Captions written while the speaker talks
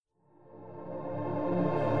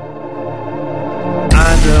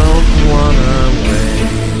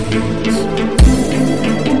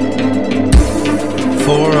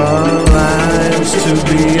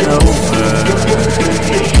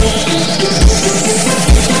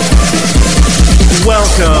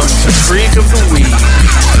Creek of the Week.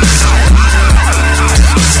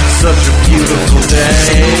 Such a beautiful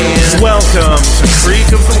day. Welcome to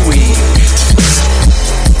Creek of the Week.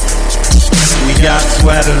 We got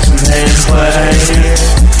sweaters and hand play.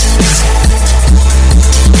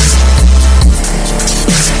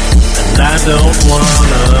 And I don't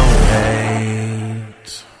wanna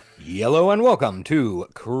wait. Hello and welcome to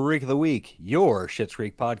Creek of the Week, your Schitt's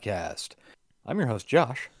Creek podcast. I'm your host,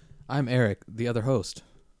 Josh. I'm Eric, the other host.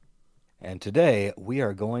 And today we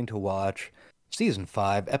are going to watch Season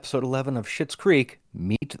 5, Episode 11 of Schitt's Creek,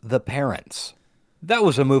 Meet the Parents. That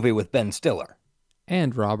was a movie with Ben Stiller.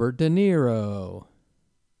 And Robert De Niro.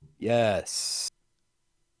 Yes.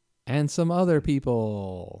 And some other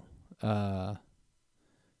people.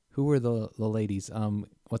 Who were the ladies?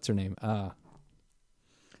 What's her name?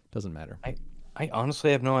 Doesn't matter. I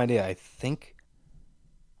honestly have no idea. I think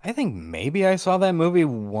maybe I saw that movie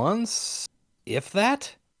once, if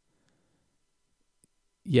that.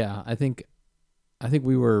 Yeah, I think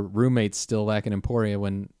we were roommates still back in Emporia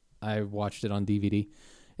when I watched it on DVD.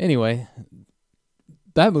 Anyway,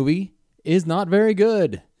 that movie is not very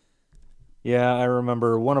good. Yeah, I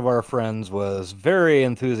remember one of our friends was very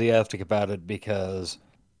enthusiastic about it because,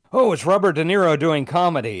 oh, it's Robert De Niro doing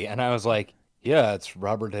comedy. And I was like, yeah, it's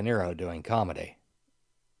Robert De Niro doing comedy.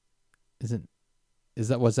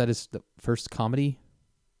 Was that his first comedy?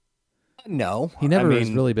 No. He never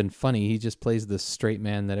has really been funny. He just plays the straight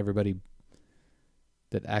man that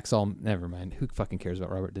acts all... Never mind. Who fucking cares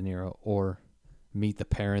about Robert De Niro or Meet the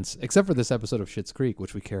Parents? Except for this episode of Schitt's Creek,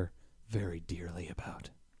 which we care very dearly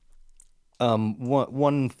about.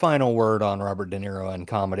 One final word on Robert De Niro and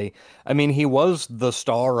comedy. I mean, he was the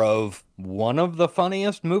star of one of the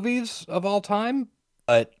funniest movies of all time,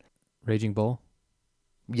 but... Raging Bull?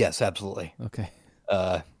 Yes, absolutely. Okay.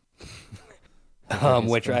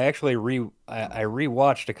 Which I actually I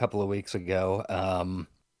rewatched a couple of weeks ago.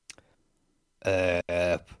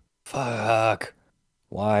 Fuck.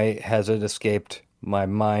 Why has it escaped my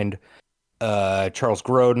mind? Charles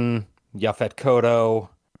Grodin, Yaphet Kotto,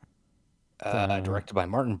 directed by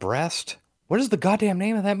Martin Brest. What is the goddamn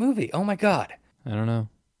name of that movie? Oh my god. I don't know.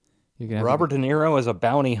 Robert De Niro is a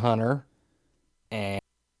bounty hunter,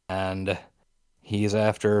 and he's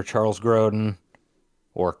after Charles Grodin,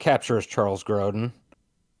 or captures Charles Grodin.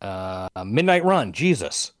 Midnight Run,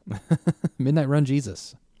 Jesus. Midnight Run,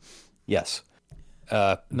 Jesus. Yes.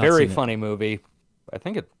 Very funny movie. I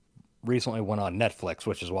think it recently went on Netflix,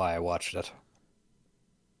 which is why I watched it.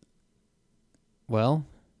 Well,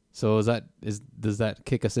 so does that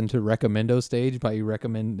kick us into recommendo stage by you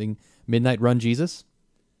recommending Midnight Run, Jesus?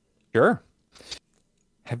 Sure.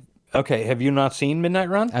 Have you not seen Midnight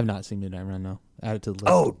Run? I've not seen Midnight Run, no. Add it to the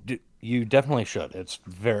list. Oh, you definitely should. It's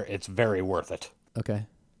very worth it. Okay.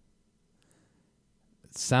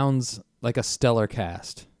 It sounds like a stellar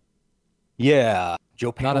cast. Yeah.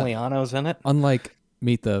 Joe Pantoliano's in it. Unlike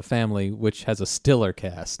Meet the Family, which has a stiller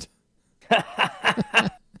cast.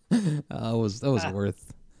 That was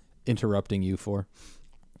worth interrupting you for.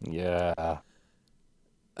 Yeah.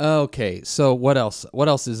 Okay, so what else? What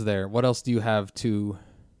else is there? What else do you have to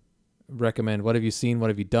recommend? What have you seen? What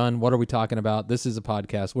have you done? What are we talking about? This is a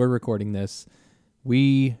podcast. We're recording this.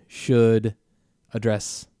 We should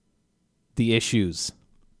address the issues.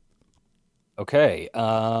 Okay,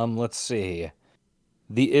 let's see.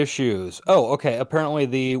 The issues. Oh, okay. Apparently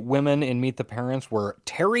the women in Meet the Parents were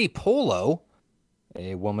Terry Polo,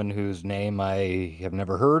 a woman whose name I have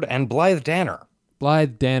never heard, and Blythe Danner.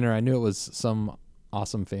 Blythe Danner. I knew it was some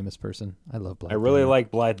awesome famous person. I love Blythe Danner. I really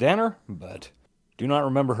like Blythe Danner, but do not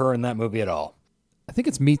remember her in that movie at all. I think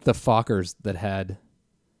it's Meet the Fockers that had...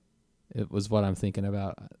 It was what I'm thinking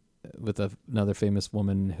about with another famous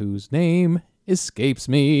woman whose name escapes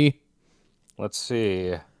me. Let's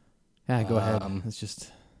see. Yeah, go ahead. It's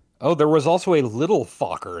just... Oh, there was also a Little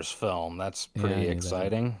Fockers film. That's pretty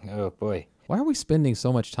exciting. Oh, boy. Why are we spending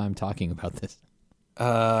so much time talking about this?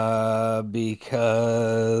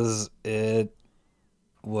 Because it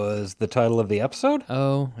was the title of the episode?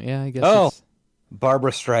 Oh, yeah, I guess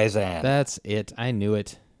Barbra Streisand. That's it. I knew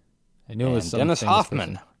it. I knew it was some Dennis famous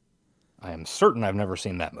Hoffman. person. I am certain I've never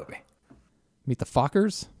seen that movie. Meet the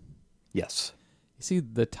Fockers? Yes. You see,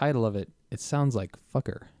 the title of it sounds like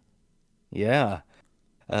fucker. Yeah.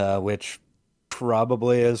 Which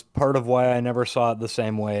probably is part of why I never saw it the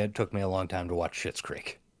same way it took me a long time to watch Schitt's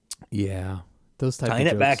Creek. Yeah. Those type Tying of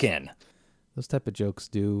it jokes, back in. Those type of jokes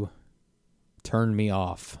do turn me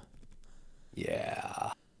off.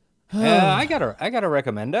 Yeah. I got a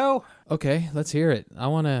recommendo. Okay, let's hear it. I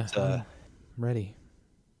want to... I'm ready.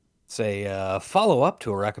 It's a follow-up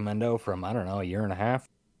to a recommendo from, I don't know, a year and a half,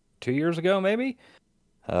 2 years ago, maybe.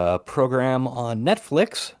 a program on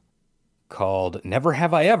Netflix called Never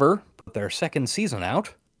Have I Ever, put their second season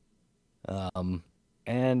out.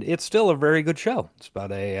 And it's still a very good show. It's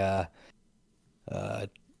about an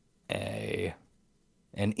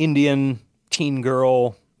Indian teen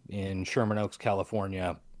girl in Sherman Oaks,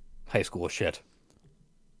 California, high school shit.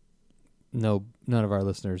 No, none of our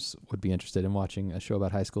listeners would be interested in watching a show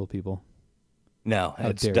about high school people. No, How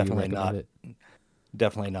it's dare you definitely recommend not. it?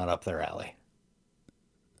 Definitely not up their alley.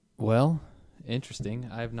 Well, interesting.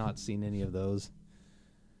 I've not seen any of those.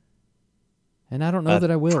 And I don't know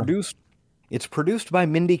that I will. It's produced by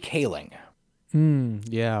Mindy Kaling.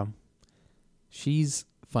 Yeah. She's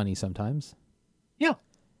funny sometimes. Yeah.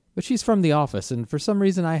 But she's from The Office, and for some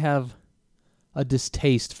reason I have a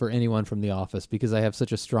distaste for anyone from The Office because I have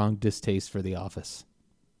such a strong distaste for The Office.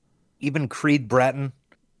 Even Creed Bratton.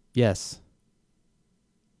 Yes.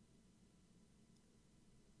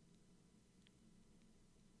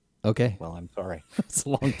 Okay. Well, I'm sorry. It's a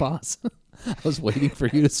long pause. I was waiting for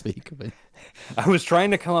you to speak. But I was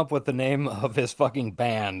trying to come up with the name of his fucking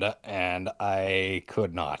band, and I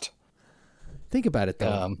could not. think about it,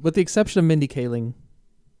 though. With the exception of Mindy Kaling,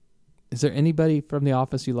 is there anybody from The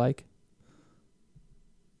Office you like?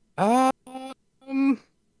 I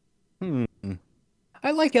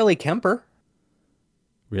like Ellie Kemper.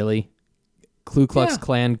 Really? Ku Klux Yeah.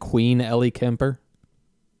 Klan Queen Ellie Kemper?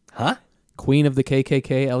 Huh? Queen of the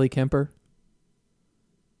KKK Ellie Kemper?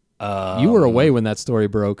 You were away when that story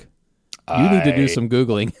broke. You need to do some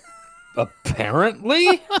Googling.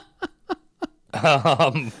 Apparently?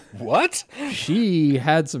 What? She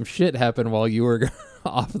had some shit happen while you were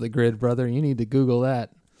off the grid, brother. You need to Google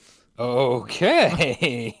that.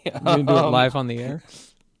 Okay. You can do it live on the air.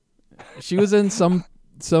 She was in some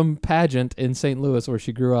pageant in St. Louis where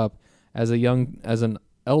she grew up as an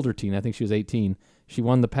elder teen. I think she was 18. She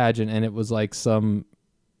won the pageant, and it was like some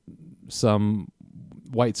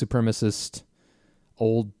white supremacist,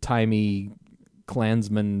 old-timey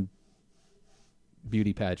Klansman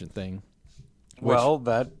beauty pageant thing. Well,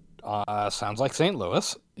 that sounds like St.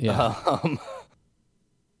 Louis. Yeah.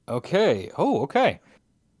 Okay. Oh, okay.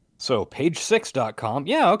 So, page6.com.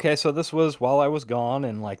 Yeah, okay. So this was while I was gone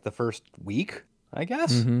in like the first week, I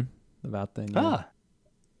guess. Mm-hmm. About then. Yeah. Ah.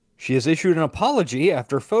 She has issued an apology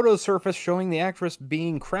after photos surfaced showing the actress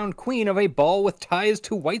being crowned queen of a ball with ties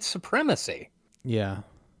to white supremacy. Yeah.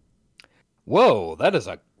 Whoa, that is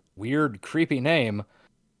a weird, creepy name.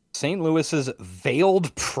 St. Louis's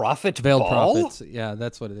Veiled Prophet Veiled Ball? Prophets. Yeah,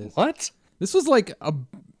 that's what it is. What? This was like a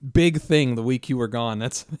big thing the week you were gone.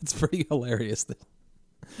 It's pretty hilarious.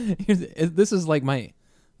 This is like an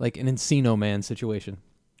Encino Man situation.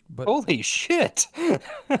 But Holy shit.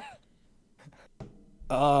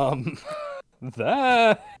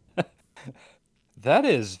 That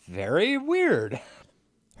is very weird.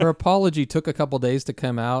 her apology took a couple days to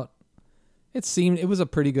come out. It was a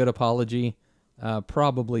pretty good apology,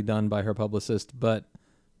 probably done by her publicist, but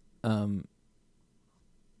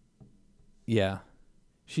yeah,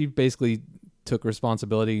 she basically took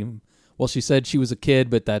responsibility. Well, she said she was a kid,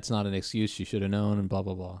 but that's not an excuse. She should have known, and blah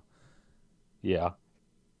blah blah. Yeah.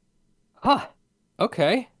 Huh.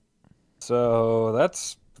 Okay. So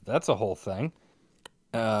that's a whole thing.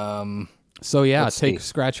 So yeah, Let's see.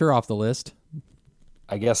 scratch her off the list.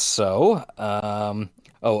 I guess so.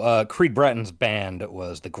 Creed Bratton's band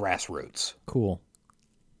was the Grassroots. Cool.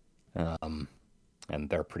 And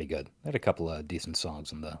they're pretty good. They had a couple of decent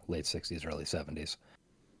songs in the late 60s, early 70s.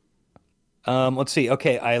 Let's see.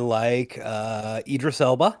 Okay, I like Idris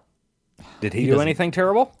Elba. Did he do doesn't- anything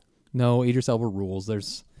terrible? No, Idris Elba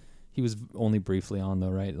rules. He was only briefly on though,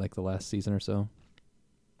 right? Like the last season or so.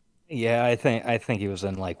 Yeah, I think he was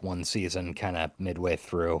in like one season, kind of midway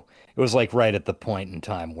through. It was like right at the point in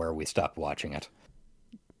time where we stopped watching it.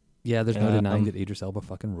 Yeah, there's no denying that Idris Elba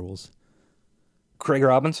fucking rules. Craig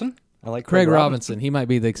Robinson? I like Craig Robinson. He might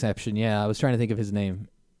be the exception. Yeah, I was trying to think of his name.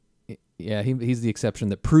 Yeah, he's the exception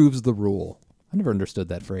that proves the rule. I never understood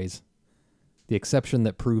that phrase. The exception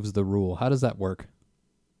that proves the rule. How does that work?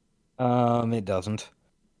 It doesn't.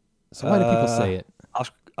 So why do people say it?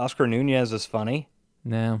 Oscar Nunez is funny.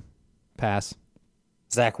 No. Pass.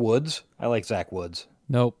 Zach Woods. I like Zach Woods.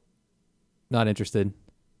 Nope. Not interested.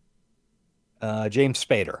 James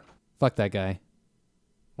Spader. Fuck that guy.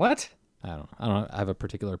 What? I don't I have a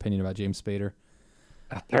particular opinion about James Spader.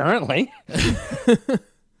 Apparently.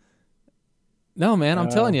 No, man, I'm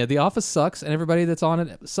telling you, The Office sucks, and everybody that's on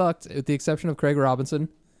it sucked, with the exception of Craig Robinson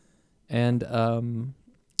and Idris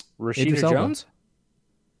Rashida Elba. Jones?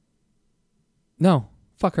 No,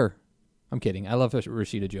 fuck her. I'm kidding. I love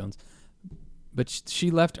Rashida Jones, but she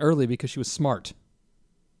left early because she was smart.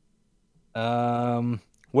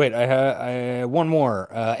 Wait, I one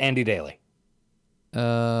more. Andy Daly.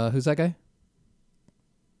 Who's that guy?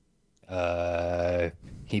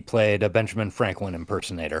 He played a Benjamin Franklin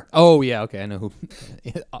impersonator. Oh yeah, okay, I know who.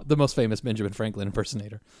 The most famous Benjamin Franklin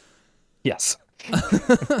impersonator, Yes.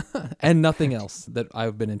 and nothing else that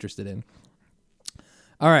I've been interested in.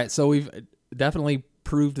 All right, so we've definitely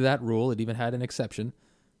proved that rule. It even had an exception,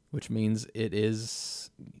 which means it is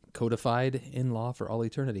codified in law for all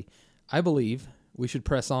eternity. I believe we should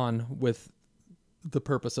press on with the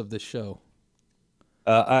purpose of this show.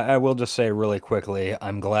 I will just say really quickly,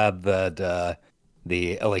 I'm glad that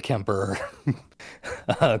the Ellie Kemper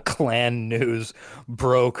clan news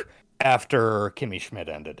broke after Kimmy Schmidt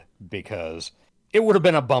ended, because it would have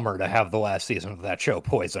been a bummer to have the last season of that show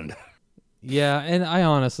poisoned. Yeah, and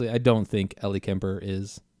I don't think Ellie Kemper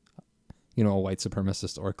is, a white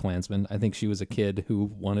supremacist or a Klansman. I think she was a kid who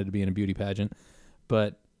wanted to be in a beauty pageant,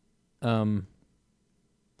 but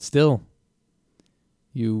still,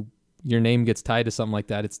 your name gets tied to something like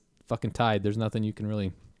that. It's fucking tied. There's nothing you can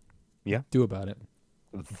really do about it.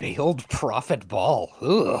 Veiled Prophet Ball.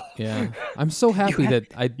 Ugh. Yeah, I'm so happy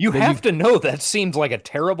You have to know that seems like a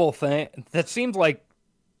terrible thing. That seems like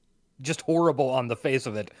just horrible on the face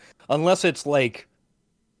of it, unless it's like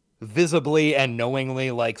visibly and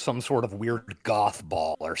knowingly like some sort of weird goth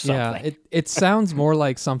ball or something. Yeah, it sounds more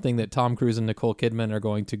like something that Tom Cruise and Nicole Kidman are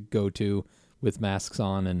going to go to with masks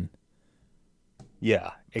on and.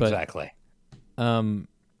 Yeah, exactly.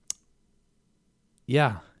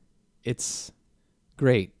 Yeah, it's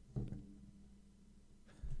great.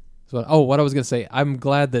 So, what I was going to say, I'm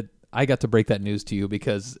glad that I got to break that news to you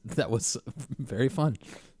because that was very fun.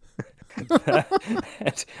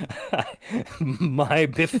 My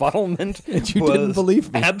befuddlement And you was didn't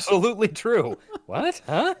believe me. Absolutely true. What?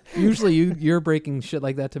 Huh? Usually you're breaking shit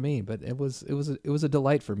like that to me, but it was a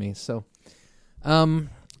delight for me. So,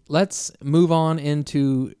 let's move on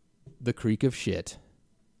into the creek of shit.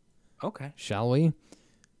 Okay. Shall we?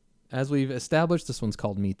 As we've established, this one's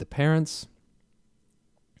called Meet the Parents.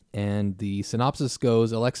 And the synopsis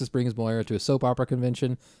goes, Alexis brings Moira to a soap opera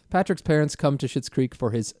convention. Patrick's parents come to Schitt's Creek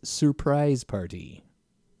for his surprise party.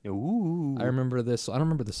 Ooh. I remember this. I don't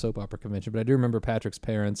remember the soap opera convention, but I do remember Patrick's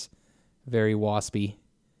parents, very waspy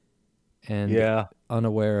and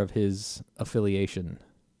unaware of his affiliation.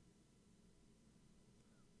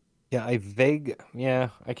 Yeah, I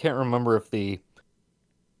can't remember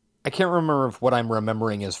if what I'm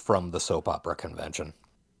remembering is from the soap opera convention.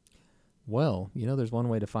 Well, there's one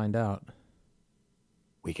way to find out.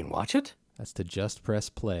 We can watch it? That's to just press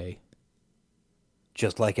play.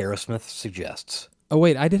 Just like Aerosmith suggests. Oh,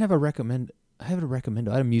 wait, I did have a recommend. I have a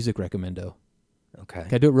recommendo. I had a music recommendo. Okay.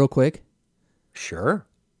 Can I do it real quick? Sure.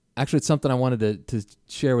 Actually, it's something I wanted to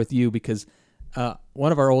share with you because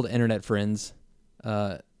one of our old internet friends,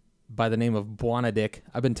 by the name of Buonadick,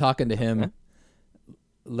 I've been talking to him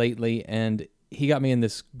lately, and he got me in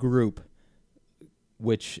this group,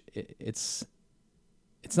 which it's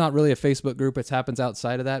not really a Facebook group. It happens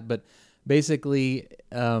outside of that, but basically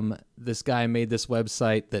this guy made this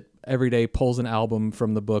website that every day pulls an album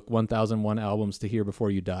from the book 1001 Albums to Hear Before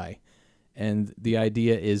You Die. And the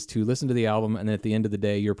idea is to listen to the album, and at the end of the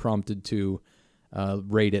day, you're prompted to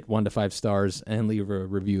rate it 1 to 5 stars and leave a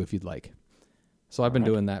review if you'd like. So I've been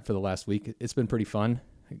doing that for the last week. It's been pretty fun.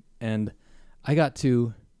 And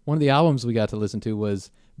one of the albums we got to listen to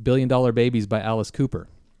was $1 Billion Babies by Alice Cooper.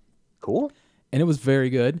 Cool. And it was very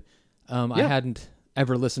good. I hadn't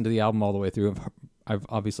ever listened to the album all the way through. I've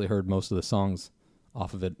obviously heard most of the songs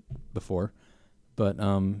off of it before. But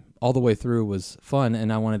all the way through was fun,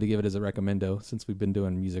 and I wanted to give it as a recommendo since we've been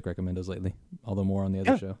doing music recommendos lately, although more on the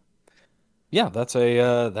other show. Yeah,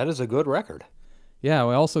 that is a good record. Yeah,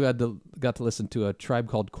 we also got to listen to A Tribe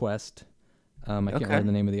Called Quest. I can't remember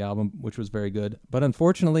the name of the album, which was very good. But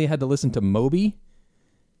unfortunately, I had to listen to Moby.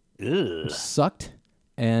 Ugh. Sucked.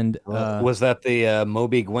 And was that the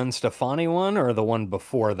Moby Gwen Stefani one, or the one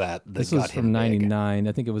before that? This was from '99.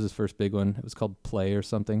 I think it was his first big one. It was called Play or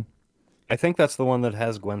something. I think that's the one that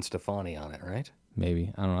has Gwen Stefani on it, right?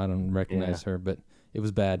 Maybe. I don't know. I don't recognize her, but it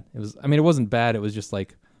was bad. It wasn't bad. It was just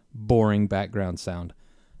like boring background sound.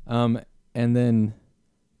 And then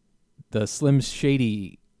the Slim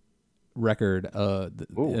Shady record,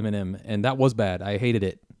 Eminem, and that was bad. I hated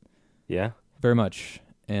it. Yeah. Very much.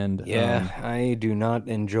 And I do not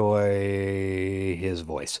enjoy his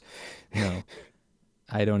voice. No,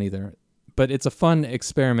 I don't either. But it's a fun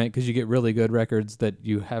experiment because you get really good records that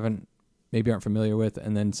you maybe aren't familiar with,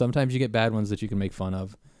 and then sometimes you get bad ones that you can make fun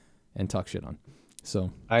of and talk shit on.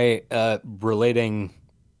 So relating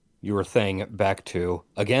your thing back to,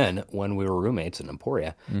 again, when we were roommates in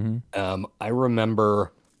Emporia, I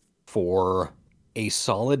remember for a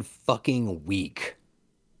solid fucking week.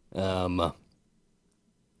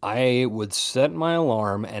 I would set my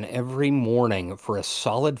alarm, and every morning for a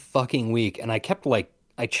solid fucking week, and I kept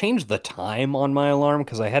I changed the time on my alarm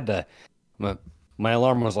because I had to, my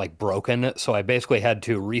alarm was like broken, so I basically had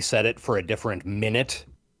to reset it for a different minute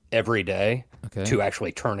every day to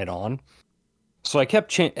actually turn it on. So I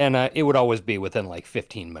kept and it would always be within like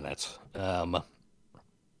 15 minutes.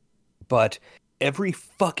 But every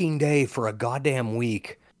fucking day for a goddamn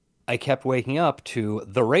week, I kept waking up to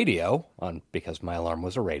the radio because my alarm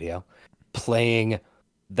was a radio, playing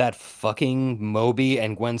that fucking Moby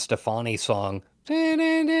and Gwen Stefani song,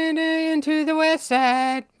 "Into the West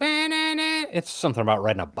Side." It's something about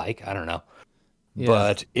riding a bike. I don't know,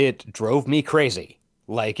 but it drove me crazy.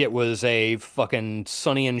 Like it was a fucking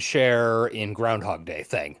Sonny and Cher in Groundhog Day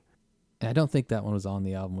thing. I don't think that one was on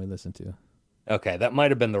the album we listened to. Okay, that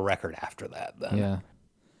might have been the record after that then. Yeah,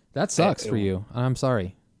 that sucks for you. I'm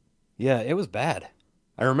sorry. Yeah, it was bad.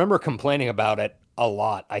 I remember complaining about it a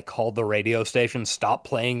lot. I called the radio station, stop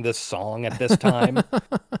playing this song at this time.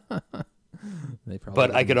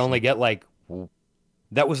 But I could only get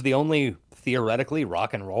that was the only theoretically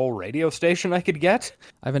rock and roll radio station I could get.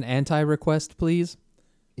 I have an anti-request, please.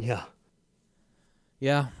 Yeah.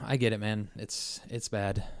 Yeah, I get it, man. It's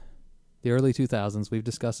bad. The early 2000s, we've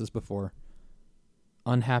discussed this before.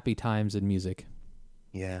 Unhappy times in music.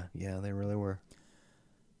 Yeah, they really were.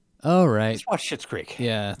 All right. Let's watch Schitt's Creek.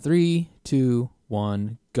 Yeah, 3, 2,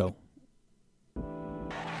 1, go.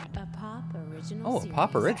 A pop original. Oh, a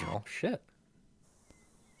pop original. Shit.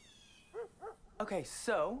 Okay,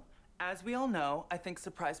 so, as we all know, I think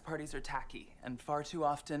surprise parties are tacky and far too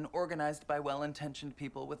often organized by well-intentioned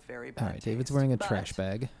people with very bad All right, David's taste. wearing a But trash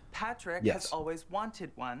bag. Patrick Yes. has always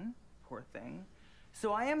wanted one, poor thing.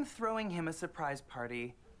 So I am throwing him a surprise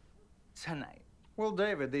party tonight. Well,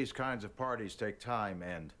 David, these kinds of parties take time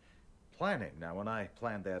and planning. Now, when I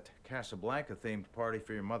planned that Casablanca-themed party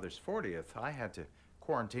for your mother's 40th, I had to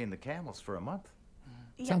quarantine the camels for a month.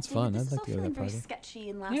 Sounds fun. This I'd is like all to go to feeling that very party. sketchy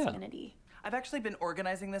and last Yeah. minute-y. I've actually been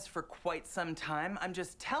organizing this for quite some time. I'm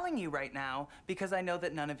just telling you right now because I know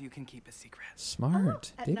that none of you can keep a secret.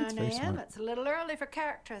 Smart. At David's 9 very a.m., smart. it's a little early for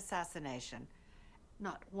character assassination.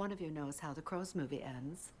 Not one of you knows how the Crows movie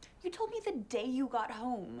ends. You told me the day you got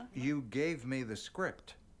home. You gave me the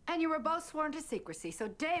script. And you were both sworn to secrecy, so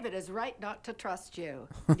David is right not to trust you.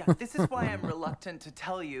 Yeah, this is why I'm reluctant to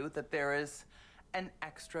tell you that there is an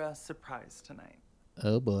extra surprise tonight.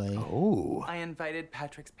 Oh, boy. Oh. I invited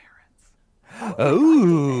Patrick's parents.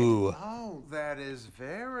 Oh. Oh, that is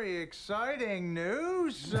very exciting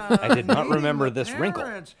news. I did not Meeting remember the this wrinkle.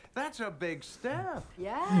 parents. That's a big step.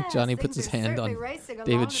 Yes, Johnny puts things his are hand on certainly racing along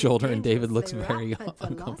David's at a shoulder, and David looks dangerously very rapid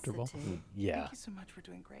uncomfortable. velocity. Yeah. Thank you so much for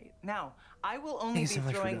doing great. Now, I will only be so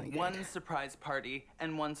much for throwing doing one surprise party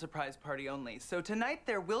and one surprise party only. So tonight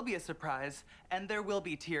there will be a surprise and there will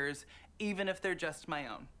be tears, even if they're just my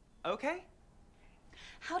own. Okay?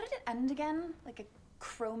 How did it end again? Like a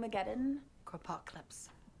Chromageddon? Apocalypse.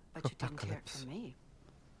 But you didn't hear it from me.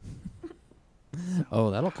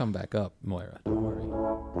 Oh, that'll come back up, Moira. Don't worry.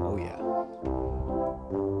 Oh, yeah.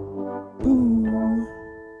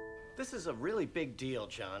 This is a really big deal,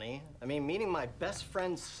 Johnny. I mean, meeting my best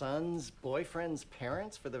friend's son's boyfriend's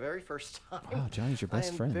parents for the very first time. Wow, Johnny's your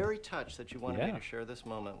best friend. I am very touched that you wanted me Yeah. to share this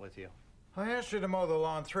moment with you. I asked you to mow the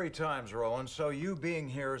lawn 3 times, Roland, so you being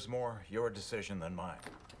here is more your decision than mine.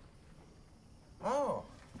 Oh,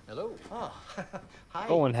 Hello. Oh, hi.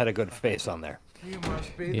 Owen had a good face on there. you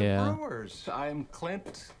must be Yeah. the Brewers. I'm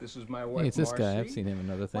Clint. This is my wife, Hey, it's this guy. I've Marcy. seen him in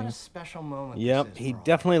other What a things. special moment. Yep, this is, he Roland.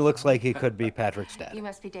 definitely looks like he could be Patrick's dad. You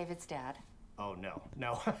must be David's dad. Oh,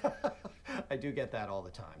 no. I do get that all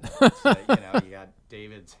the time. It's, you got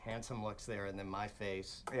David's handsome looks there and then my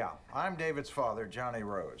face. Yeah, I'm David's father, Johnny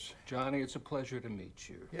Rose. Johnny, it's a pleasure to meet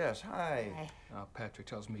you. Yes, hi. Patrick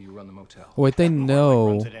tells me you run the motel. Oh, wait, they know.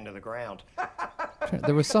 Runs it into the ground.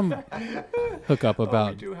 There was some hookup We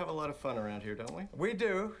about, do have a lot of fun around here, don't we? We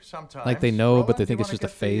do, sometimes. like, they know, Roland, but they you think it's wanna just a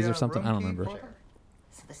get the, phase or something. room I don't key remember. for her?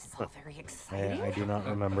 So this is all very exciting. I do not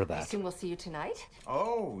remember I that. assume we'll see you tonight.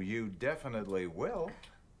 Oh, you definitely will.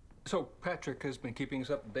 So Patrick has been keeping us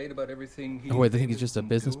up to date about everything he Oh, wait, they think he's David's just a been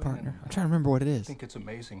business doing, partner? and I'm trying to remember what it I is. think it's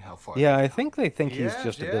amazing how far. Yeah, I they've think they think he's yes,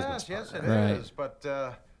 just a yes, business yes, partner. it Right. is. But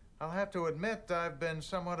I'll have to admit I've been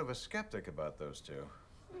somewhat of a skeptic about those two.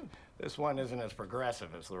 This one isn't as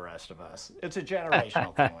progressive as the rest of us. It's a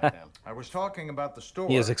generational thing with him. I was talking about the store.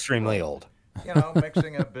 He is extremely old. You know,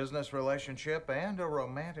 mixing a business relationship and a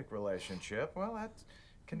romantic relationship. Well, that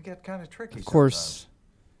can get kind of tricky. Of course,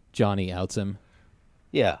 Johnny outs him.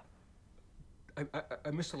 Yeah.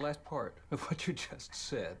 I missed the last part of what you just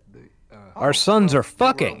said. Our sons are They were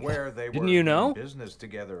fucking. aware they Didn't were you know? in business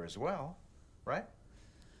together as well, right?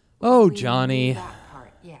 Oh, We knew Johnny. that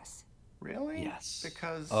part, yes. Really? Yes.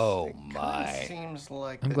 Because Oh, it kinda my. seems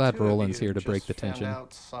like I'm the glad two of Roland's you here to break just the found tension.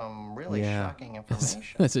 out some really Yeah. shocking information.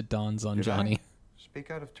 As it dawns on Did I Johnny.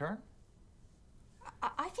 speak out of turn?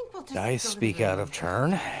 I think we'll just Did I go to the speak out room of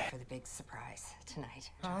turn? for the big surprise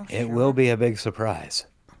tonight. Oh, It sure. will be a big surprise.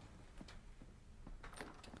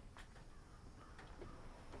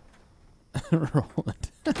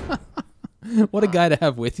 Roland. What a guy to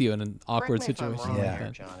have with you in an awkward Correct me if I'm situation wrong like here,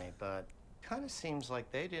 that. Johnny, but kind of seems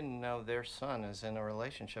like they didn't know their son is in a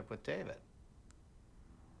relationship with David.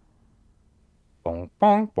 Bonk,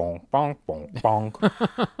 bonk, bonk, bonk, bonk,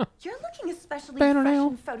 bonk. You're looking especially Banner fresh now.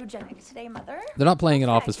 and photogenic today, Mother. They're not playing it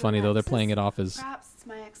off What's as that, funny, though. They're Alexis? playing it off as... Perhaps it's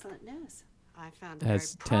my excellent news. I found a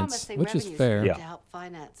As very tense, promising which is revenue fair. stream Yeah. to help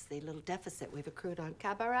finance the little deficit we've accrued on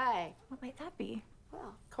Cabaret. What might that be?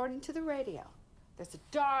 Well, according to the radio, there's a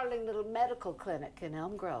darling little medical clinic in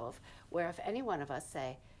Elm Grove where if any one of us,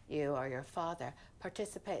 say you or your father,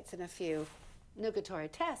 participates in a few nugatory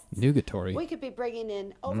tests, Nugatory. we could be bringing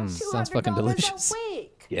in over sounds $200 fucking delicious. a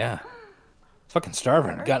week. Yeah. Fucking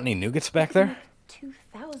starving. Got any nougats back there?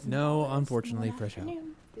 $2,000. No, in unfortunately, one fresh out.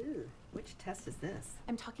 afternoon. Ooh, which test is this?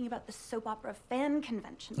 I'm talking about the soap opera fan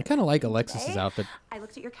convention. I kind of like today. Alexis's outfit. I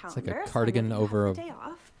looked at your like calendar. a cardigan so I know you over have a- the day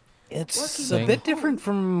off. It's Thing. a bit different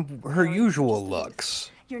from her usual looks.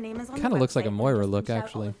 Your name is on Kinda the looks like a website, and Moira I just look, printed out all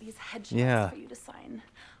actually. of these headshots Yeah. for you to sign.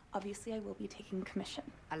 Obviously, I will be taking commission.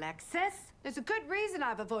 Alexis, there's a good reason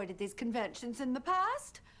I've avoided these conventions in the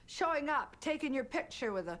past. Showing up, taking your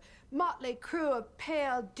picture with a motley crew of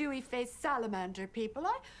pale, dewy-faced salamander people.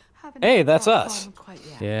 I haven't Hey, that's thought us. on quite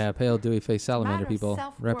yet. Yeah, pale, dewy-faced salamander Matter of people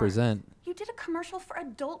self-worth. represent. You did a commercial for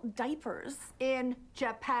adult diapers. In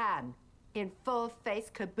Japan, in full-face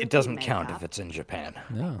kabuki It doesn't count makeup. if it's in Japan.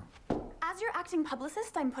 No. As your acting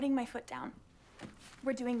publicist, I'm putting my foot down.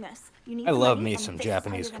 We're doing this. You need I the love money, me and some this is how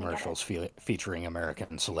Japanese you're gonna get it. commercials featuring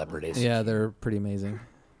American celebrities. Yeah, they're pretty amazing.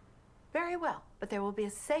 Very well, but there will be a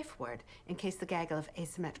safe word in case the gaggle of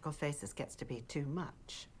asymmetrical faces gets to be too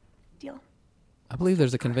much. Deal. I believe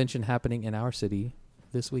there's a convention happening in our city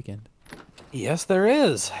this weekend. Yes, there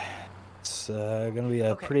is. It's going to be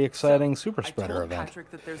a Okay, pretty exciting so super I spreader told event.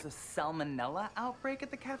 Patrick that there's a salmonella outbreak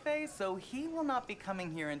at the cafe, so he will not be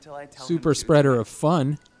coming here until I tell him Super to. spreader of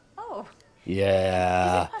fun. Oh,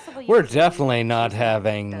 Yeah. Is it possible you We're could definitely see not if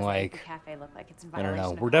having, does make like, the cafe look like it's in I don't know.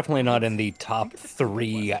 violation of We're definitely not in health the top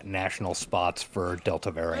 3 national spots for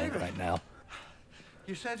Delta variant right now.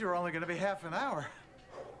 You said you were only going to be half an hour.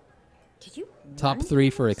 Did you? Top run 3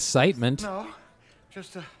 from for this? excitement. No,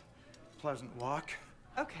 just a pleasant walk.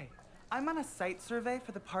 Okay, I'm on a site survey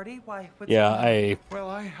for the party. Why? What's Yeah, going on? I Well,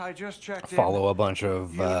 I just checked follow in. a bunch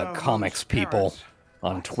of You know whose comics people parents-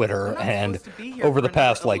 on Twitter, We're not and supposed to be here over for the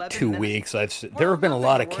past another like 11 2 minutes. weeks, there Well, have been a nothing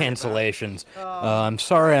lot to of worry about. cancellations. I'm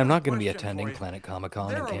sorry, I'm not going to be question for attending you. Planet Comic Con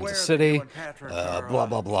They're in aware Kansas that City. you and Patrick are, Blah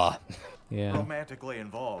blah blah. Yeah, romantically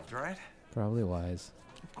involved, right? probably wise.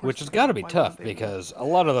 Which has got to be Why tough wouldn't they be? because a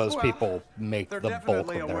lot of those Well, people make They're the bulk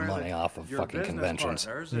definitely of their aware money that off of you're fucking business conventions.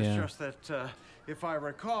 partners. Yeah. It's just that, if I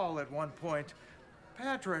recall, at one point,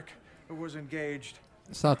 Patrick was engaged.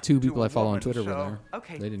 I saw 2 To people a I follow on woman, Twitter were so- there.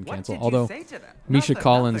 Okay, They didn't what cancel. did you Although say to them? Misha Nothing,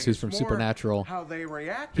 Collins, nothing. who's from It's Supernatural, more how they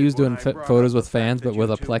reacted he was doing when I brought photos up with the fact fans, that but with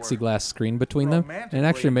you a two were plexiglass screen between them, and it romantically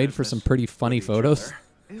actually in made for some business pretty funny with each photos. other.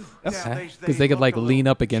 Ew. Yeah, Because they could like looked a lean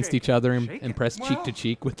little up against each shaken. other and Shaken? press cheek to Well,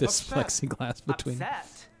 cheek with this upset. plexiglass between. Upset.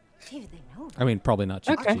 David, they know. I mean, probably not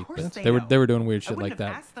cheek Okay. to Of cheek, course but they they were know. doing weird I shit like wouldn't have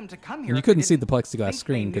that. asked them to come And here you if couldn't they see the didn't plexiglass think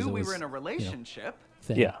screen they 'cause knew it we was, were in a you know, relationship.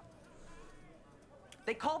 Thing. Yeah.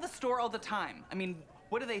 They call the store all the time. I mean,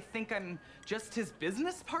 what do they think? I'm just his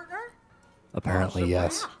business partner? Apparently,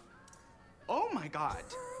 yes. Oh my god.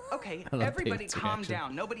 Okay, I love everybody David's calm reaction.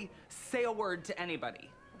 down. Nobody say a word to anybody.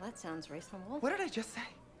 Well, that sounds reasonable. What did I just say?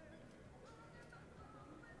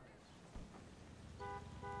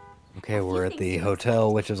 Okay, we're at the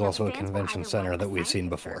hotel, which is also a convention center that we've seen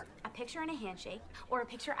before. A picture and a handshake, or a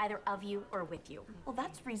picture either of you or with you. Well,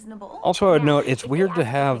 that's reasonable. Also, I would Yeah, note it's if they weird to ask for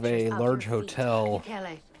have pictures a of large your feet. hotel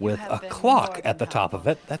Kelly, you with have a been clock more at the than top of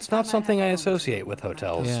helpful. it. That's not something I associate with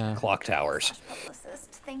hotels. Yeah. Clock towers.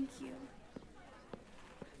 Publicist, thank you.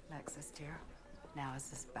 Alexis, dear, now is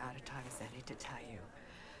as bad a time as any to tell you.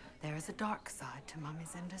 There is a dark side to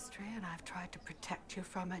Mummy's industry, and I've tried to protect you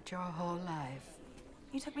from it your whole life.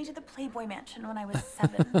 You took me to the Playboy Mansion when I was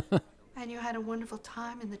 7. And you had a wonderful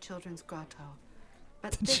time in the children's grotto.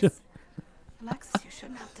 But The this, chil- Alexis, you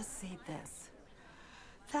shouldn't have to see this.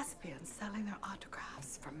 Thespians selling their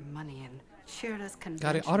autographs for money in cheerless God,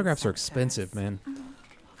 convention autographs are centers. expensive, man.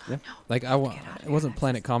 Yeah. Like it wasn't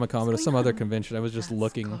Planet Comic Con, but it was some other convention. I was just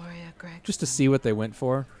looking, just to see what they went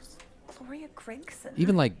for. Gloria Gregson.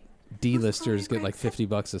 Even like D-listers get like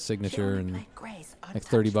 $50 a signature and like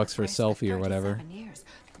 $30 for a selfie or whatever.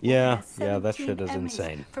 Yeah, that shit is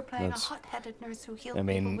insane. I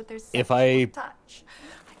mean,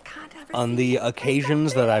 on the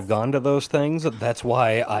occasions that I've gone to those things, that's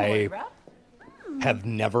why I have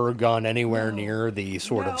never gone anywhere near the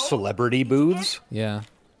sort of celebrity booths. Yeah.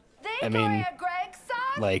 I mean,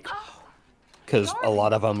 like, because a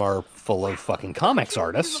lot of them are full of fucking comics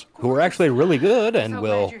artists who are actually really good and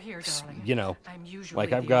will, you know,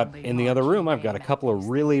 like I've got in the other room, I've got a couple of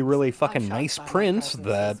really, really fucking nice prints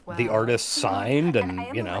that the artist signed and,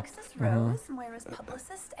 you know,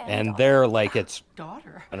 and they're like, it's,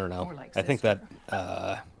 I don't know, I think that,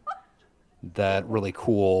 that really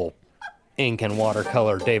cool ink and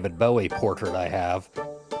watercolor David Bowie portrait I have,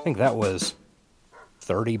 I think that was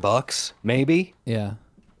 $30 maybe. Yeah.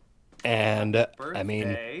 And I mean,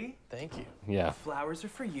 Birthday. Thank you. yeah. Flowers are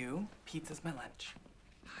for you. Pizza's my lunch.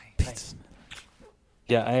 Pizza.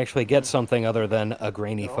 Yeah, I actually get something other than a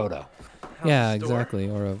grainy photo. Yeah, the store? exactly.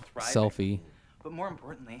 Or a selfie. But more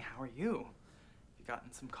importantly, how are you? You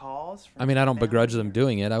gotten some calls? From I mean, I don't family begrudge them or-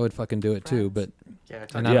 doing it. I would fucking do it too, but Yeah,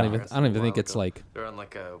 and I don't even think it's like they're on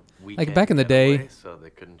like a weekend like back in the day getaway, so they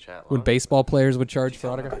couldn't chat when long. baseball players would charge for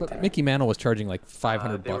autographs. But Mickey Mantle was charging like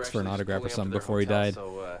 $500 They were for an actually autograph or pulling up something to their before he hotel, died.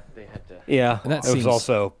 So they had to. Yeah, And that it was seems-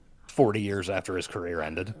 also 40 years after his career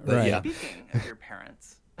ended. But Right. yeah. Speaking of your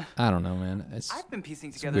parents, I don't know, man. It's I've been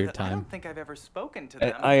piecing a together weird that I time. don't think I've ever spoken to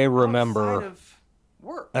them. I remember. outside of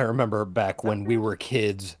work. I remember back when we were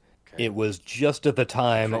kids. It was just at the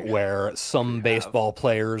time where some baseball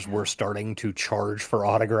players were starting to charge for They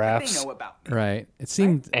autographs. know about me. right. It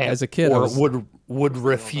seemed And- as a kid, I or was, would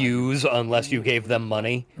refuse unless you gave them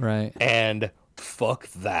money. right. And fuck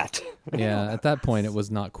that. Yeah, at that point, it was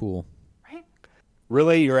not cool. Right?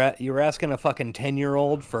 Really, you're asking a fucking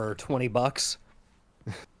 10-year-old for $20?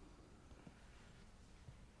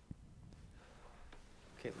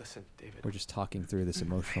 Okay, listen, David. We're just talking through this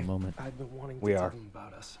emotional moment. I've been wanting to We tell are. them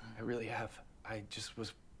about us. I really have. I just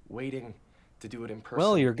was waiting to do it in person.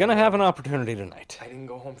 Well, you're gonna have an opportunity tonight. I didn't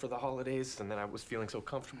go home for the holidays, and then I was feeling so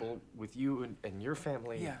comfortable with you and your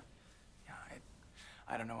family. Yeah. Yeah.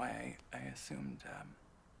 I don't know why I assumed.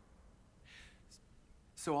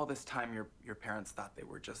 So all this time, your parents thought they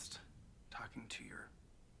were just talking to your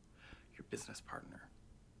business partner.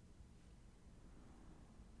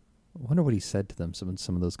 I wonder what he said to them in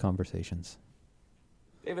some of those conversations.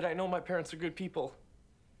 David, I know my parents are good people.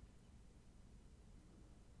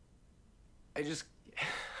 I just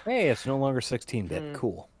Hey, it's no longer 16-bit.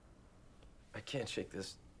 Cool. I can't shake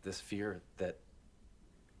this fear that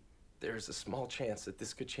there's a small chance that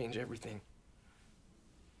this could change everything.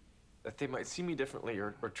 That they might see me differently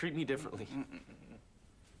or treat me differently.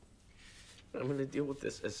 I'm gonna deal with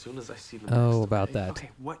this as soon as I see them. Oh, next, about okay? that. Okay,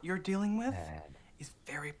 what you're dealing with is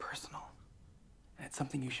very personal, and it's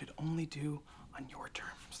something you should only do on your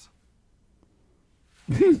terms.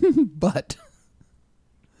 But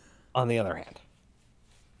On the other hand,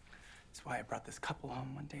 That's why I brought this couple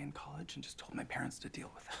home one day in college and just told my parents to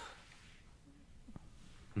deal with it.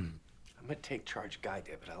 I'm a take charge guy,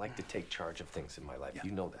 David. I like to take charge of things in my life. Yeah.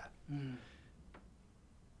 You know that.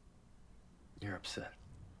 You're upset.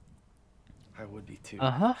 I would be too.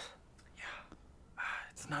 uh-huh.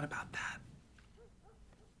 It's not about that.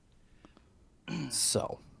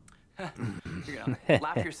 So, You're gonna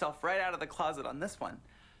laugh yourself right out of the closet on this one.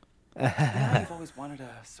 You know how you've always wanted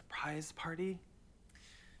a surprise party?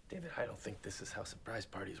 David, I don't think this is how surprise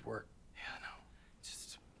parties work. Yeah, no.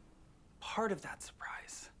 Just part of that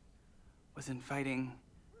surprise was inviting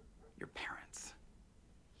your parents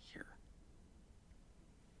here.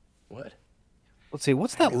 What? let's see,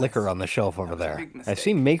 what's that liquor on the shelf over was a there? big I mistake.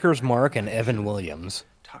 see Maker's Mark and Evan Williams.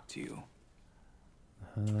 Talk to you.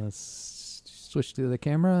 Switch to the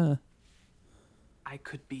camera. I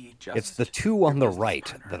could be just. It's the two on your the business right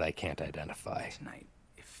partner that I can't identify. tonight,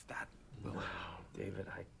 if that will. David,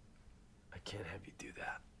 I can't have you do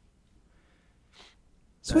that.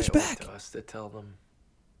 Switch I owe it back. to us to tell them.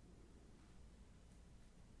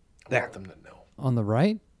 I There. want them to know. On the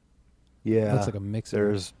right? Yeah. Looks like a mix of-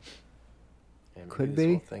 There's And Could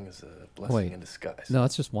maybe be. This whole thing is a blessing Wait. in disguise. No,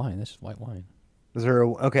 it's just wine. That's just white wine. Is there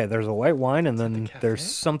there's a white wine and then cafe? there's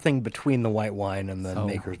something between the white wine and the Oh.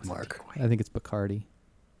 Maker's Mark. I think it's Bacardi.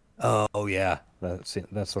 Oh yeah, that's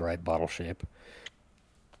the right bottle shape.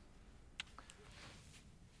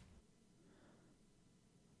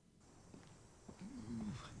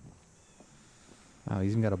 Oh,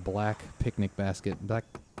 he's even got a black picnic basket. Black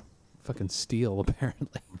fucking steel,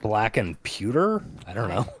 apparently. Black and pewter? I don't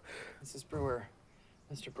know. Mrs. Brewer,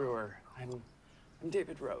 Mr. Brewer, I'm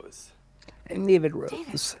David Rose. I'm David Rose.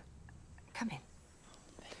 David, come in.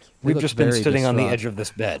 We've looks just been very sitting on the distraught. edge of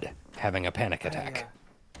this bed, having a panic attack.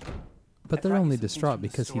 But they're brought you only something distraught from the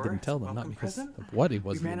because he store. didn't tell It's a them, not welcome because present. of what he We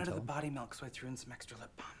wasn't ran going out to of tell the them. body milk, so I threw in some extra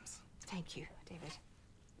lip balms. Thank you, David.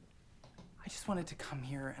 I just wanted to come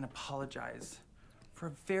here and apologize for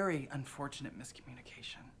a very unfortunate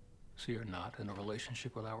miscommunication. So you're not in a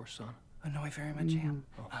relationship with our son? Oh, no, I very much am.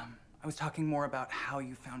 I was talking more about how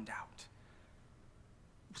you found out.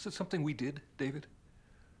 Was it something we did, David?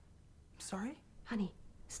 Sorry? Honey,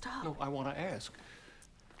 stop. No, I want to ask.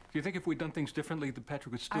 Do you think if we'd done things differently, that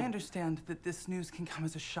Patrick would still... I understand that this news can come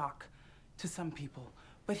as a shock to some people,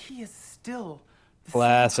 but he is still the same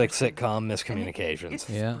Classic person. sitcom And miscommunications. It's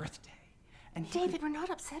his Yeah. birthday. And he David, we're not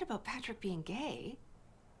upset about Patrick being gay.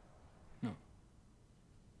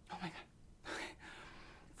 Oh my god.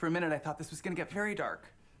 For a minute, I thought this was going to get very dark.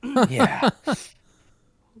 Yeah.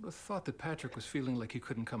 The thought that Patrick was feeling like he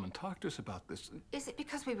couldn't come and talk to us about this... Is it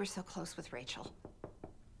because we were so close with Rachel?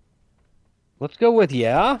 Let's go with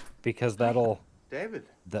yeah, because that'll David.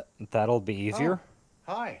 that'll be easier.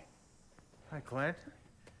 Oh, hi. Hi, Clint.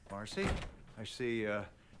 Marcy. I see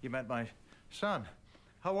you met my son.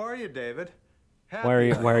 How are you, David? Why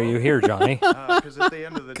are you here, Johnny? Because at the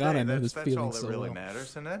end of the God, I day, know that's this all feeling that so really well. matters,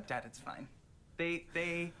 isn't it? Dad, it's fine.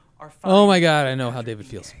 They are fine. Oh my God, I know how David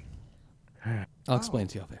feels. I'll explain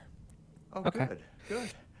to you off there. Oh, Okay. good.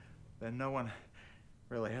 Then no one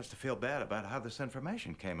really has to feel bad about how this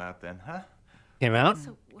information came out then, huh? Came out?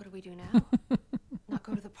 So what do we do now? Not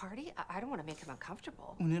go to the party? I don't want to make him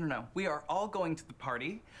uncomfortable. Oh, no. We are all going to the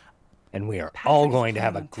party And we are Patrick all is going to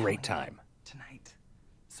have a planning on great telling time. tonight.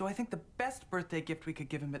 So I think the best birthday gift we could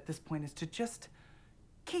give him at this point is to just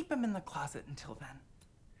keep him in the closet until then.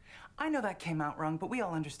 I know that came out wrong, but we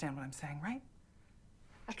all understand what I'm saying, right?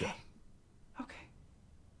 Okay. Okay.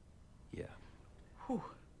 Yeah. Whew.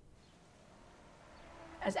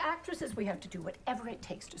 As actresses, we have to do whatever it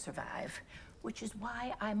takes to survive, which is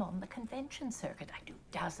why I'm on the convention circuit. I do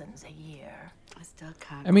dozens a year. I still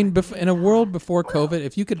can't. I mean, in a world before COVID,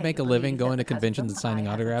 if you could make a living going to conventions and signing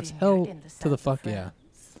autographs, hell to the fuck yeah.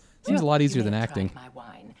 Seems a lot easier than acting.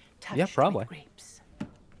 Yeah, probably.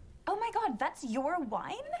 Oh my god, that's your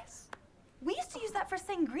wine? We used to use that for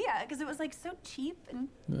sangria because it was like so cheap and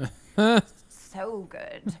so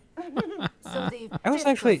good. So the I was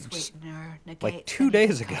physical actually just, sweetener like negates 2 any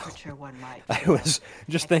days ago. temperature one might I feel. was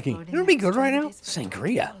just thinking, you know what'd be good right now?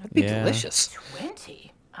 Sangria. It'd be Yeah. delicious.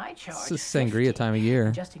 20? I charge It's just sangria time of year.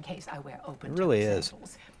 just in case I wear open It really is.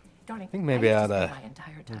 sandals. Darling, I think maybe I used ought to to spend my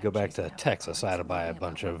entire time go back to chasing Texas. I ought to buy a something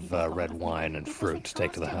bunch about of what people red call wine and it. fruit to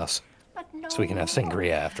take to the house. But So we can have no.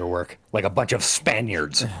 sangria after work. Like a bunch of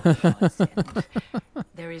Spaniards.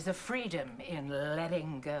 There is a freedom in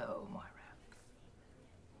letting go, Moira.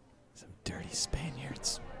 Some dirty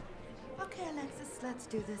Spaniards. Okay, Alexis, let's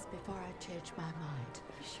do this before I change my mind.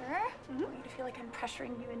 You sure? I don't want you to feel like I'm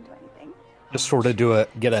pressuring you into anything. Just sort of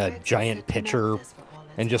get a giant pitcher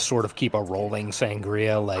and just sort of keep a rolling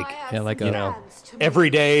sangria, like, Yeah, like you a know, every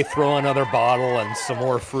day throw another bottle and some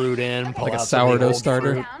more fruit in. Pull like a out some of the sourdough old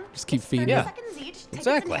starter. fruit. Just keep feeding Yeah. it. Seconds each. Take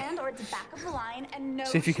Exactly. It in hand or it's back of the line, and no,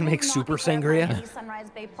 See if you can she make will not super be clarified sangria. any Sunrise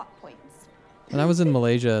Bay plot points. When I was in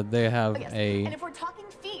Malaysia, they have Oh, yes. a And if we're talking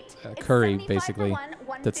feet, it's curry 75 for basically one,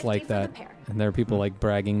 that's 150 like for that, the pair. and there are people like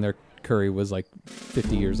bragging their curry was like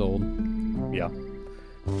 50 years old. Yeah.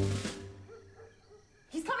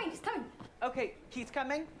 He's coming. He's coming. Okay, he's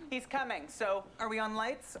coming. He's coming. So, are we on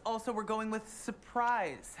lights? Also, we're going with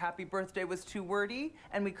surprise. Happy birthday was too wordy,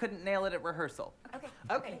 and we couldn't nail it at rehearsal.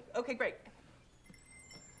 Okay. Okay, great.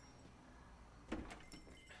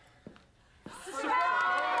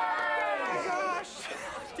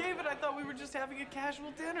 David, I thought we were just having a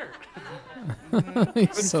casual dinner.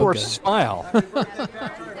 He's so For a good. smile.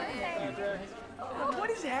 What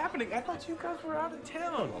is happening? I thought you guys were out of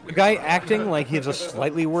town. The guy acting like he's a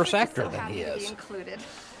slightly worse actor than he is. Included.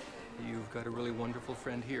 You've got a really wonderful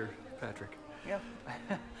friend here, Patrick. Yeah.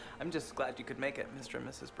 I'm just glad you could make it, Mr. and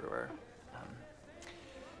Mrs. Brewer.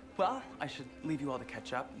 Well, I should leave you all to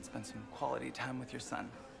catch up and spend some quality time with your son.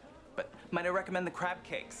 But might I recommend the crab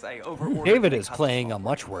cakes? I over-ordered. David they is cost playing small a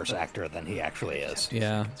much worse actor than he actually is.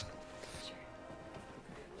 Yeah.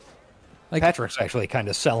 Like Patrick's actually kind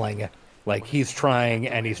of selling like he's trying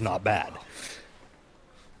and he's not bad.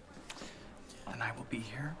 And I will be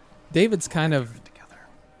here David's kind of together.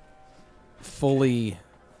 fully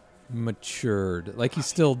matured. Like he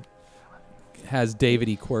still has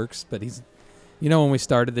David-y quirks, but You know, when we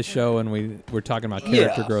started the show and we were talking about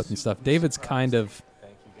character growth and stuff, David's kind of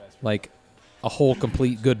like a whole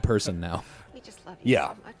complete good person now. We just love you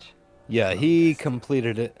so much. Yeah, he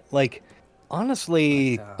completed it. Like,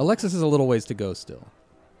 honestly... Alexis is a little ways to go still.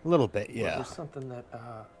 A little bit, Well, yeah. there's something that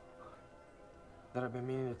I've been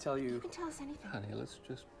meaning to tell you. You can tell us anything. Honey, let's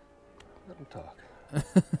just let him talk.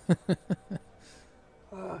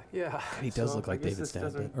 Yeah. He does so look like I guess David's this dad,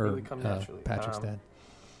 doesn't or really come naturally. Patrick's dad.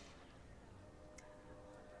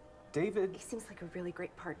 David. He seems like a really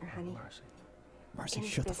great partner, honey. Marcy, In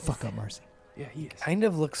shut the business. fuck up, Marcy. Yeah, he is. Kind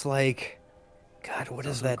of looks like... God, what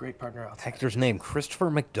He's is also a that great partner outside. actor's name? Christopher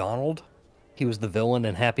McDonald? He was the villain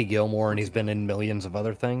in Happy Gilmore, and he's been in millions of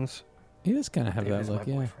other things. He does kind of have David's that my look,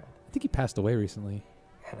 yeah. boyfriend. I think he passed away recently.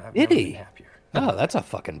 And I've Did never he? been happier. Oh, that's a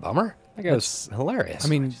fucking bummer. That guy was hilarious. I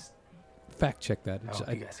mean, fact check that. I It's, hope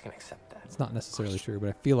I- you guys can accept that. it's not necessarily true, but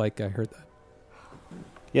I feel like I heard that.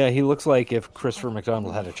 yeah, he looks like if Christopher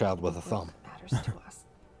McDonald had a child with a thumb. Matters to us.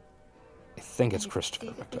 I think it's And if Christopher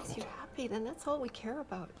David makes McDonald. you happy, then that's all we care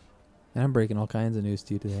about. And I'm breaking all kinds of news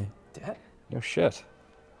to you today. Dad? No shit.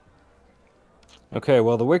 Okay,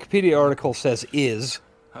 well, the Wikipedia article says is,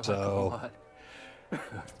 so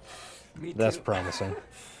Me that's too. promising.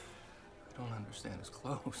 I don't understand his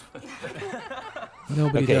clothes, but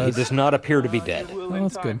Nobody Okay, does. he does not appear to be dead. Oh,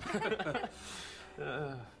 that's good.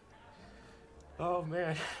 Oh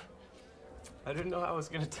man, I didn't know how I was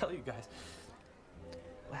gonna tell you guys.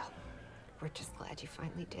 Well, we're just glad you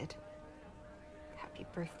finally did. Happy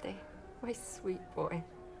birthday, my sweet boy.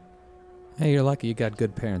 Hey, you're lucky you got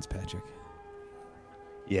good parents, Patrick.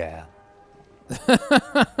 Yeah.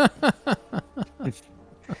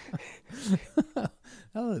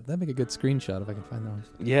 Oh, that'd make a good screenshot if I can find that one.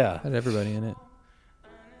 Yeah. Had everybody in it.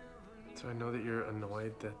 So I know that you're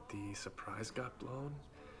annoyed that the surprise got blown,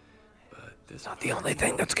 but this Not the only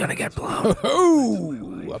thing that's gonna get blown.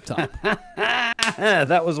 Oh, up top.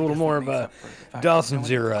 That was a little more of a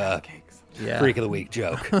Dawson's era Yeah. Freak of the Week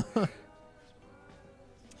joke.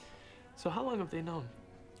 So how long have they known?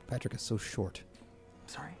 Patrick is so short.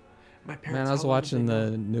 Sorry, my parents. Man, I was how long have watching they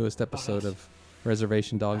the known? newest episode of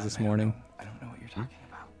Reservation Dogs this morning, I don't know what you're talking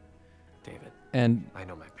about. David, and I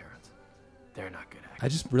know my parents. They're not good actors. I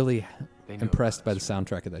just really They knew impressed by about the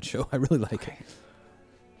soundtrack of that show. I really like it.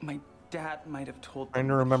 My dad might have told Trying them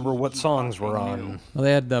to remember what he songs thought were they on. knew. Well,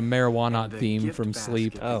 they had the marijuana The theme gift from basket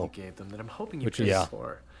Sleep. that Oh. you gave them that I'm hoping you Which paid is- Yeah.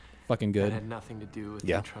 for. Fucking That good. had nothing to do with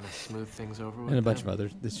Yeah. you trying to smooth things over with And a bunch them. of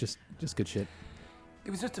others. It's just good shit. It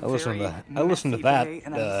was just a I listened very to I listened to messy that day,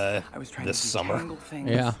 and I was trying this to summer. detangle things.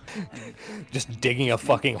 Yeah. Just digging a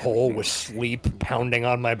fucking hole with Sleep pounding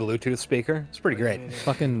on my Bluetooth speaker. It's pretty great.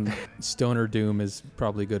 Fucking Stoner Doom is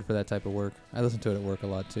probably good for that type of work. I listen to it at work a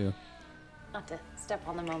lot too. Not to step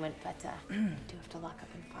on the moment, but do have to lock up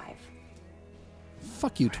in 5.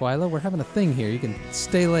 Fuck you, Twyla. We're having a thing here. You can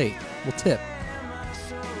stay late. We'll tip.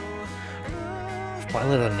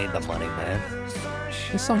 Twyla doesn't need the money, man.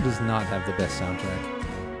 This song does not have the best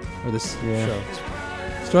soundtrack. Or this show.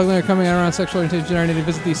 Struggling or coming out around sexual orientation, gender identity,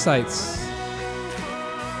 visit these sites.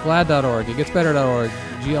 Glad.org, itgetsbetter.org,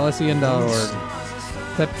 glsen.org.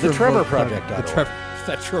 The Trevor Project. The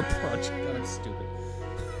Trevor Project. That's stupid.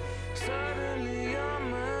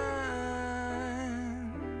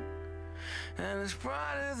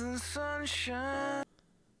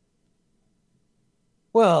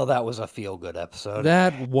 Well, that was a feel-good episode.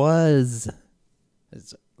 That was.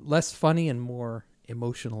 It's less funny and more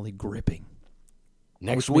emotionally gripping.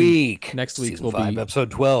 Next Which means week. next week's Season will 5, be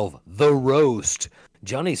episode 12, The Roast.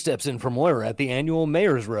 Johnny steps in for Moira at the annual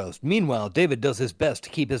Mayor's Roast. Meanwhile, David does his best to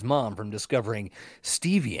keep his mom from discovering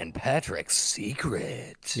Stevie and Patrick's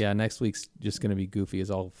secret. Yeah, next week's just going to be goofy as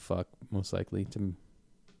all fuck, most likely, to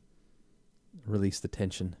release the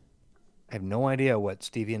tension. I have no idea what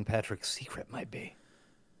Stevie and Patrick's secret might be.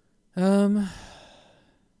 And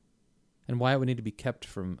why it would need to be kept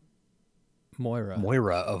from Moira.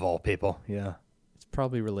 Moira, of all people, yeah. It's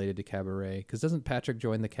probably related to Cabaret, because doesn't Patrick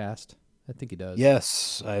join the cast? I think he does.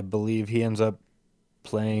 Yes, I believe he ends up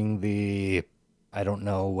playing the... I don't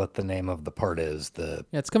know what the name of the part is. The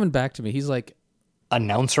Yeah, it's coming back to me. He's like...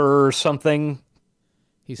 announcer or something?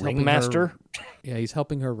 He's helping Ringmaster? her- Yeah, he's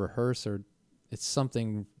helping her rehearse, or it's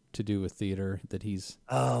something to do with theater that he's...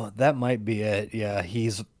 Oh, that might be it. Yeah,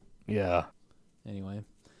 he's... Yeah. Anyway.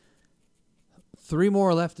 3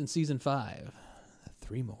 more left in season 5.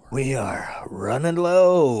 3 more. We are running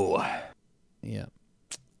low. Yeah.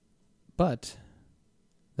 But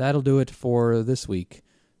that'll do it for this week.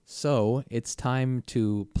 So it's time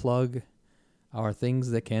to plug our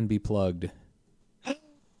things that can be plugged.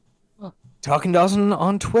 Talking Dawson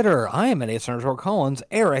on Twitter. I am at @Senator Collins.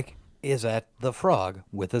 Eric is at the Frog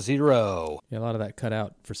with a 0. Yeah, a lot of that cut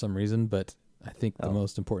out for some reason, but I think the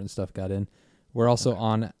most important stuff got in. We're also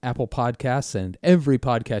on Apple Podcasts and every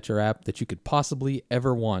podcatcher app that you could possibly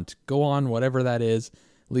ever want. Go on, whatever that is,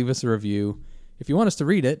 leave us a review. If you want us to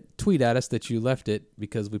read it, tweet at us that you left it,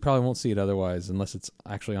 because we probably won't see it otherwise unless it's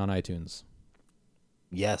actually on iTunes.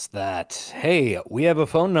 Yes, that. Hey, we have a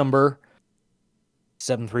phone number.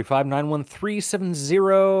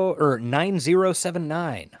 735-913-70 or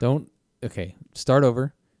 9079. Okay, start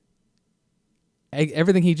over.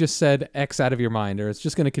 Everything he just said, X out of your mind, or it's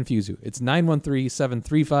just going to confuse you. It's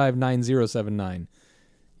 913-735-9079.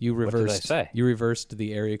 You reversed. What did I say? You reversed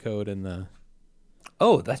the area code and the.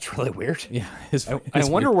 Oh, that's really weird. Yeah, I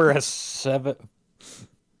wonder where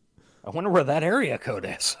I wonder where that area code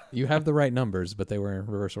is. You have the right numbers, but they were in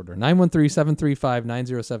reverse order.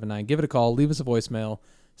 913-735-9079. Give it a call. Leave us a voicemail.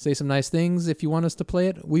 Say some nice things. If you want us to play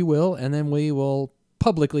it, we will, and then we will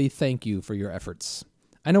publicly thank you for your efforts.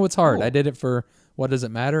 I know it's hard. Cool. I did it for What Does It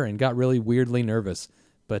Matter and got really weirdly nervous,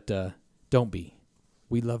 but don't be.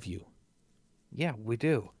 We love you. Yeah, we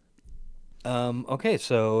do. Okay,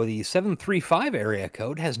 so the 735 area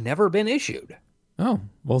code has never been issued. Oh,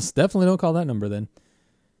 well, definitely don't call that number then.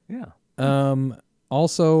 Yeah.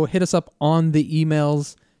 Also, hit us up on the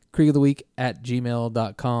emails,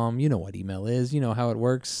 creekoftheweek@gmail.com. You know what email is. You know how it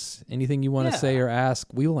works. Anything you want to say or ask,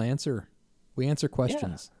 we will answer. We answer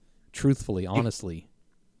questions. Truthfully, honestly.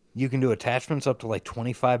 You can do attachments up to like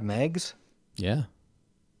 25 megs? Yeah.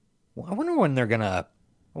 Well, I wonder when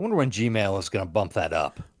Gmail is going to bump that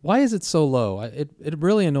up. Why is it so low? It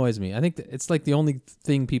really annoys me. I think it's like the only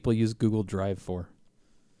thing people use Google Drive for.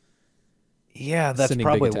 Yeah, that's Sending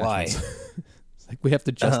probably big why. It's like we have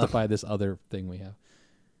to justify this other thing we have.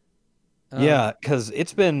 Yeah, because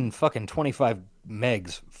it's been fucking 25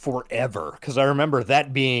 megs forever. Because I remember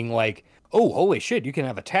that being like, oh, holy shit, you can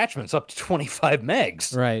have attachments up to 25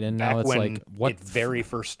 megs. Right, and now back it's when like, what it very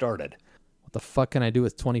first started. What the fuck can I do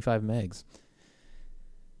with 25 megs?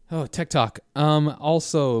 Oh, Tech Talk.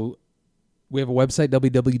 Also, we have a website,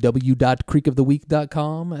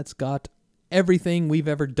 www.creekoftheweek.com. It's got everything we've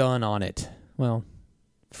ever done on it. Well,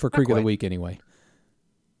 for Creek of the Week anyway.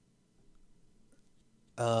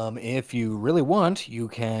 If you really want, you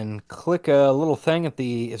can click a little thing at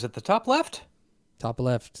is it the top left? Top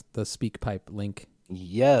left, the SpeakPipe link.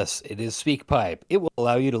 Yes, it is SpeakPipe. It will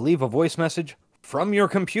allow you to leave a voice message from your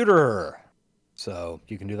computer. So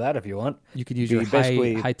you can do that if you want. You could use your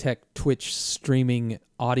high-tech Twitch streaming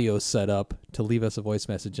audio setup to leave us a voice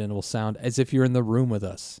message, and it will sound as if you're in the room with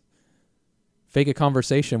us. Fake a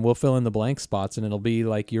conversation. We'll fill in the blank spots, and it'll be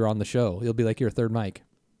like you're on the show. It'll be like your third mic.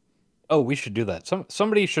 Oh, we should do that.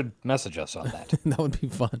 Somebody should message us on that. That would be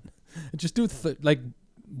fun. Just do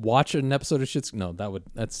watch an episode of Shit's. No,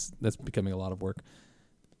 that's becoming a lot of work.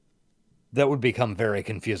 That would become very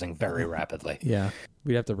confusing very rapidly. Yeah,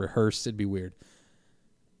 we'd have to rehearse. It'd be weird.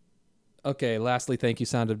 Okay, lastly, thank you,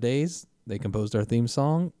 Sound of Days. They composed our theme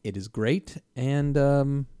song. It is great, and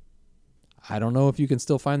I don't know if you can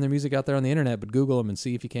still find their music out there on the internet, but Google them and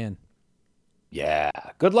see if you can. Yeah,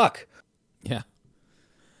 good luck. Yeah.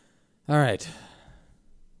 All right.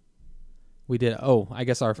 We did. Oh, I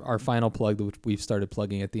guess our final plug, which we've started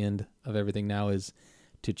plugging at the end of everything now, is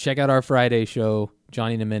to check out our Friday show,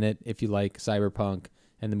 Johnny in a Minute, if you like Cyberpunk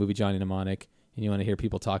and the movie Johnny Mnemonic, and you want to hear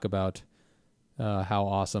people talk about how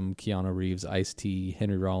awesome Keanu Reeves, Ice-T,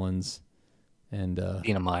 Henry Rollins, and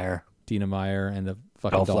Dina Meyer, and a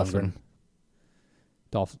fucking dolphin.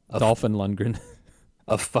 Dolphin Lundgren.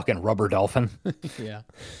 A fucking rubber dolphin. Yeah.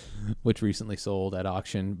 Which recently sold at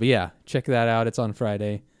auction. But yeah, check that out. It's on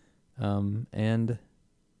Friday. And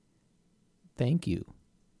thank you.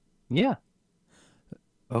 Yeah.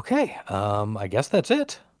 Okay. I guess that's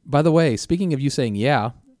it. By the way, speaking of you saying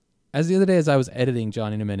yeah, as the other day as I was editing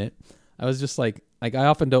Johnny in a Minute, I was just like I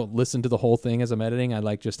often don't listen to the whole thing as I'm editing.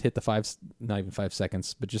 I just hit the not even 5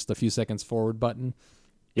 seconds, but just a few seconds forward button.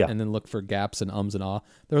 Yeah. And then look for gaps and ums and ah.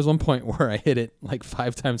 There was one point where I hit it like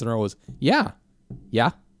 5 times in a row. Was yeah.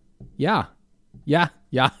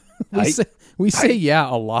 We say yeah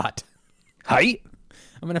a lot. Hi.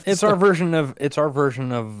 I'm gonna. It's our version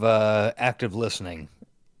of active listening.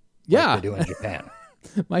 Yeah. Like they do in Japan.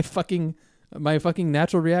 My fucking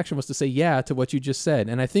natural reaction was to say yeah to what you just said,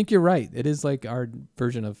 and I think you're right. It is like our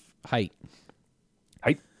version of height.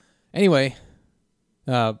 Height. Anyway,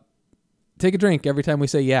 take a drink every time we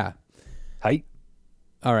say yeah. Height.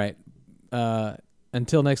 All right.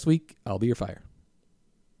 Until next week, I'll be your fire.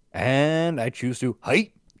 And I choose to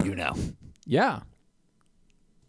height you now. Yeah.